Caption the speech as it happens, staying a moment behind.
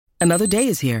Another day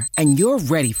is here, and you're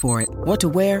ready for it. What to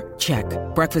wear? Check.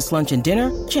 Breakfast, lunch, and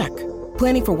dinner? Check.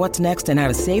 Planning for what's next and how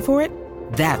to save for it?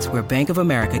 That's where Bank of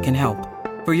America can help.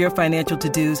 For your financial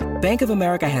to-dos, Bank of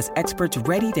America has experts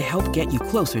ready to help get you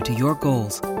closer to your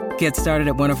goals. Get started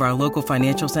at one of our local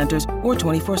financial centers or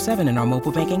 24/7 in our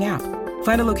mobile banking app.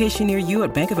 Find a location near you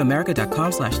at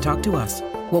bankofamerica.com/talktous.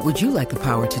 What would you like the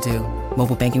power to do?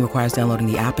 Mobile banking requires downloading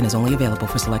the app and is only available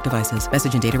for select devices.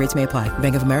 Message and data rates may apply.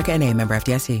 Bank of America NA, member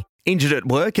FDIC. Injured at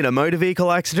work in a motor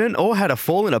vehicle accident or had a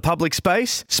fall in a public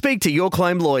space? Speak to Your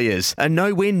Claim Lawyers, a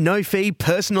no-win, no-fee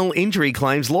personal injury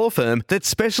claims law firm that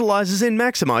specialises in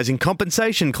maximising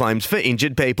compensation claims for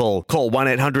injured people. Call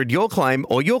 1-800-YOUR-CLAIM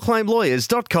or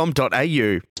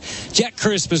yourclaimlawyers.com.au. Jack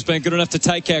Crisp has been good enough to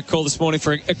take our call this morning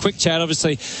for a quick chat.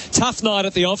 Obviously, tough night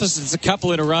at the office. It's a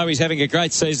couple in a row. He's having a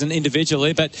great season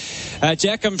individually. But,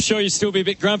 Jack, I'm sure you'll still be a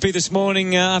bit grumpy this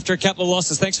morning after a couple of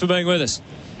losses. Thanks for being with us.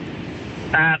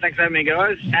 Thanks for having me,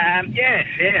 guys. I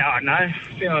know.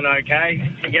 Feeling okay,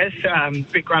 I guess.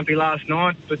 Bit grumpy last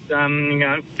night, but,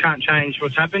 can't change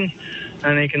what's happened.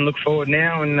 And you can look forward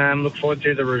now and look forward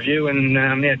to the review and,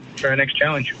 for our next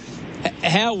challenge.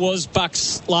 How was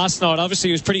Bucks last night? Obviously,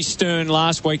 he was pretty stern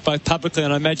last week, both publicly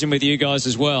and I imagine with you guys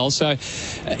as well. So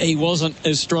he wasn't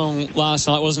as strong last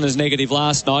night, wasn't as negative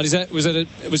last night.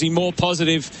 Was he more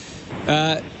positive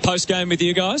post-game with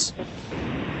you guys?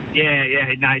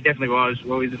 Yeah, no, he definitely was.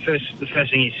 Well, the first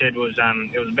thing he said was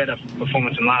it was a better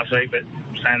performance than last week, but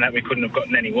saying that we couldn't have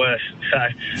gotten any worse. So,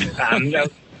 a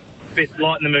bit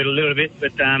light in the mood a little bit,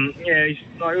 but it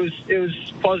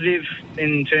was positive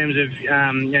in terms of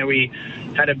we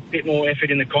had a bit more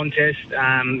effort in the contest,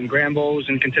 ground balls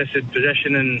and contested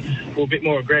possession, and were a bit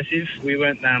more aggressive. We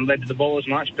weren't led to the ball as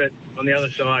much, but on the other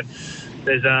side,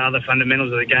 there's other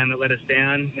fundamentals of the game that let us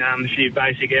down. A few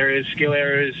basic areas, skill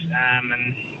errors,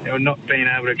 and not being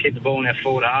able to keep the ball in our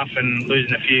forward half and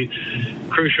losing a few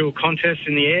crucial contests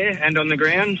in the air and on the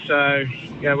ground. So,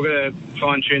 we're going to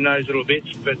fine-tune those little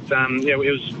bits. But, it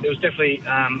was definitely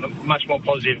a much more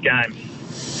positive game.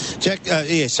 Jack,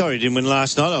 sorry I didn't win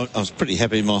last night. I was pretty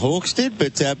happy my Hawks did,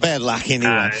 but bad luck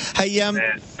anyway.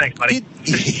 Thanks, buddy.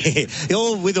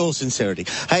 With all sincerity.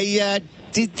 Hey,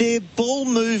 did their ball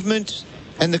movement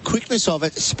and the quickness of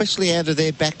it, especially out of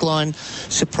their back line,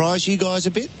 surprise you guys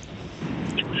a bit?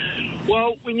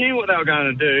 Well, we knew what they were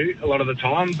going to do a lot of the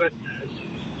time, but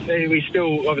we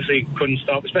still obviously couldn't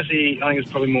stop, especially I think it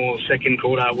was probably more second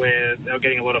quarter where they were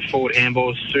getting a lot of forward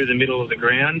handballs through the middle of the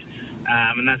ground,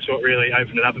 and that's what really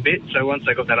opened it up a bit. So once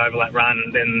they got that overlap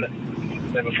run, then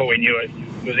before we knew it,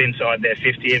 it was inside their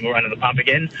 50 and we're under the pump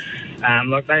again.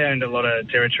 They owned a lot of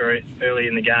territory early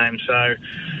in the game, so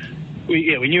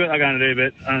we knew what they were going to do,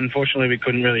 but unfortunately we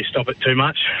couldn't really stop it too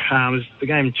much. The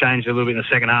game changed a little bit in the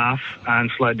second half and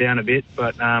slowed down a bit,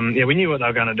 but we knew what they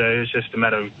were going to do. It was just a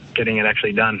matter of getting it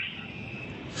actually done.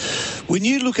 When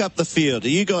you look up the field,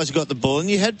 you guys got the ball, and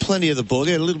you had plenty of the ball.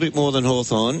 You had a little bit more than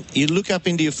Hawthorn. You look up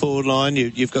into your forward line.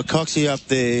 You've got Coxie up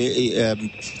there.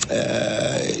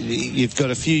 You've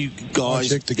got a few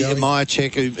guys.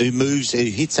 Myercheck who moves, who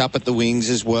hits up at the wings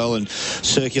as well and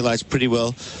circulates pretty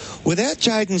well. Without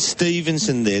Jaden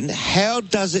Stevenson, then, how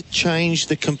does it change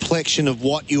the complexion of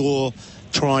what you're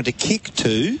trying to kick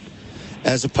to,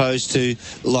 as opposed to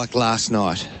like last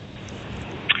night?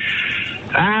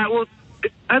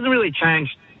 It hasn't really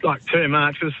changed too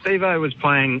much because Steve-O was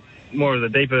playing more of the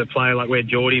deeper play, like where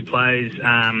Geordie plays,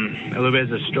 a little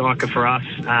bit as a striker for us.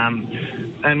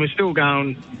 And we're still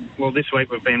going. Well, this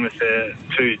week we've been with the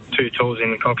two tools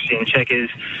in Coxie and Checkers.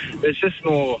 But it's just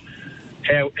more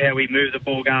how we move the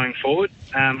ball going forward.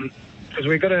 Because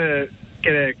we've got to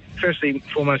firstly and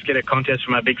foremost get a contest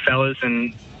from our big fellas.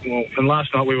 And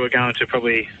last night we were going to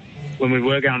probably, when we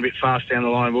were going a bit fast down the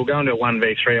line, we were going to a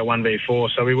 1v3 or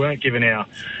 1v4. So we weren't giving our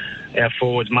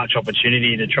forwards much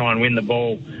opportunity to try and win the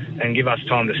ball and give us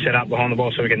time to set up behind the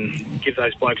ball so we can give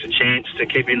those blokes a chance to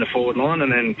keep in the forward line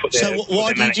and then put their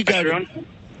why did you go on.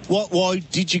 Why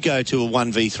did you go to a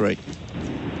 1v3?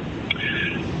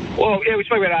 Well, we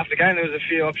spoke about it after the game. There was a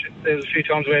few options. There was a few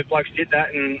times where blokes did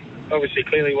that, and obviously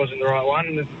clearly wasn't the right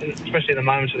one, especially in the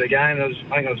moments of the game. I think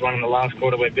there was one in the last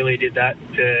quarter where Billy did that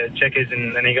to Checkers,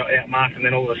 and he got outmarked, and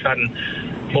then all of a sudden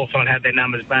Hawthorn had their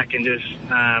numbers back and just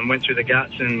went through the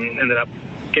guts and ended up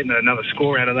getting another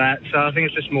score out of that. So I think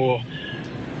it's just more,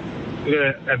 we've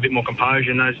got to have a bit more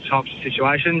composure in those types of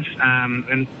situations,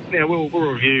 and we'll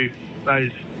review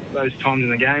those times in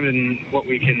the game and what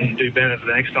we can do better for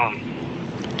the next time.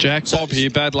 Jack, Bob here.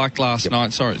 Bad luck last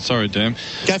night. Sorry, Derm.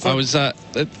 Go for it.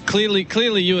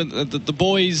 clearly you and the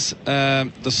boys,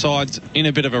 the side's in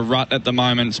a bit of a rut at the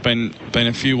moment. It's been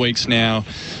a few weeks now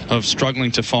of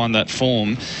struggling to find that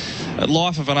form.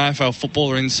 Life of an AFL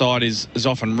footballer inside is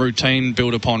often routine,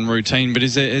 built upon routine. But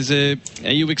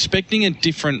are you expecting a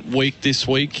different week this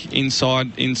week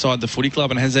inside the footy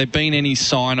club? And has there been any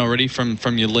sign already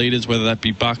from your leaders, whether that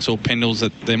be Bucks or Pendles,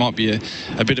 that there might be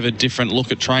a bit of a different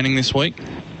look at training this week?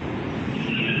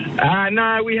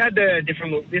 No, we had a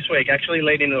different look this week, actually,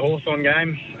 leading to the Hawthorn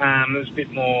game. It was a bit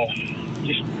more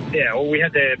we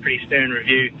had the pretty stern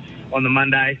review on the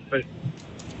Monday, but,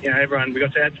 we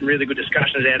got to have some really good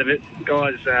discussions out of it.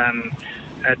 Guys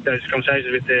had those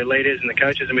conversations with the leaders and the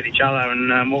coaches and with each other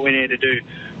and what we needed to do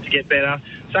to get better.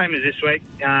 Same as this week.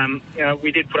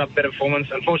 We did put up better performance.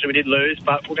 Unfortunately, we did lose,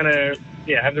 but we're going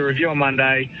to have the review on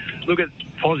Monday, look at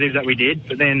positives that we did,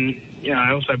 but then,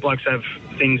 also blokes have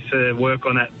things to work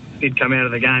on that did come out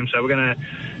of the game. So we're going to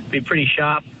be pretty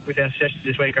sharp with our sessions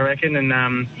this week, I reckon,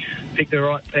 and pick the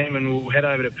right team, and we'll head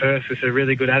over to Perth with a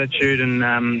really good attitude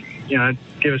and,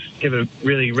 give a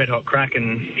really red-hot crack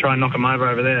and try and knock them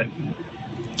over there.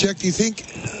 Jack, do you think,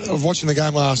 of watching the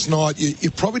game last night, you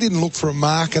probably didn't look for a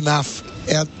mark enough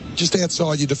just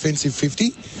outside your defensive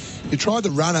 50? You tried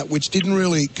to run it, which didn't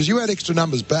really, because you had extra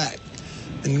numbers back,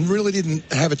 and really didn't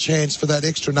have a chance for that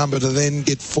extra number to then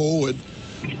get forward,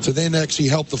 to then actually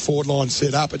help the forward line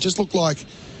set up. It just looked like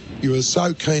you were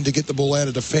so keen to get the ball out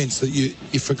of defence that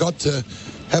you forgot to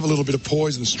have a little bit of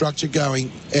poise and structure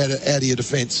going out of your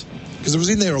defence, because it was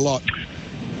in there a lot.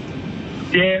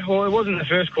 Yeah, well, it wasn't the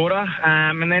first quarter,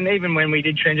 and then even when we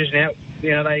did transition out,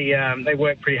 they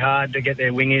worked pretty hard to get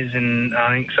their wingers and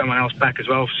I think someone else back as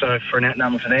well, so for an out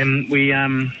number for them.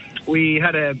 We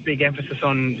had a big emphasis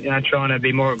on trying to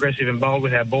be more aggressive and bold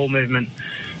with our ball movement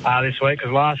this week,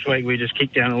 because last week we just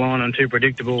kicked down the line and too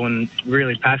predictable and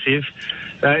really passive.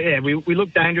 So, we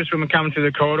looked dangerous when we're coming through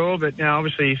the corridor, but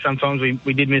obviously sometimes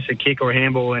we did miss a kick or a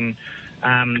handball and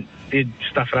did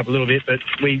stuff it up a little bit, but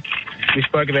we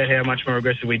spoke about how much more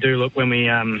aggressive we do look when we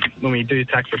do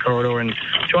attack the corridor, and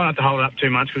try not to hold it up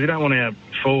too much, because we don't want our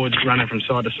forwards running from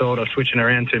side to side or switching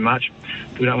around too much.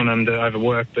 We don't want them to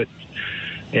overwork, but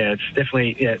it's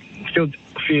definitely still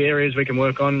a few areas we can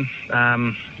work on,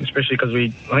 especially because I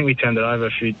think we turned it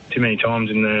over too many times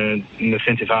in the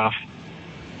defensive half.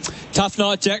 Tough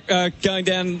night, Jack, going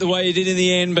down the way you did in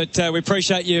the end, but we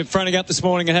appreciate you fronting up this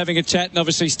morning and having a chat, and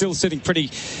obviously still sitting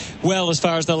pretty well as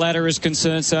far as the ladder is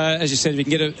concerned. So, as you said, if you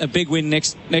can get a big win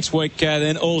next week,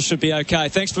 then all should be okay.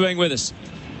 Thanks for being with us.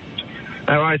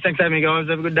 All right, thanks for having me, guys.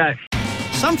 Have a good day.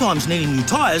 Sometimes needing new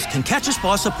tyres can catch us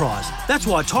by surprise. That's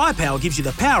why Tyre Power gives you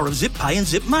the power of Zip Pay and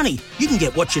Zip Money. You can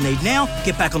get what you need now,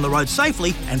 get back on the road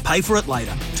safely and pay for it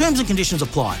later. Terms and conditions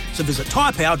apply. So visit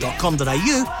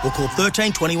tyrepower.com.au or call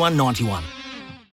 13 21 91.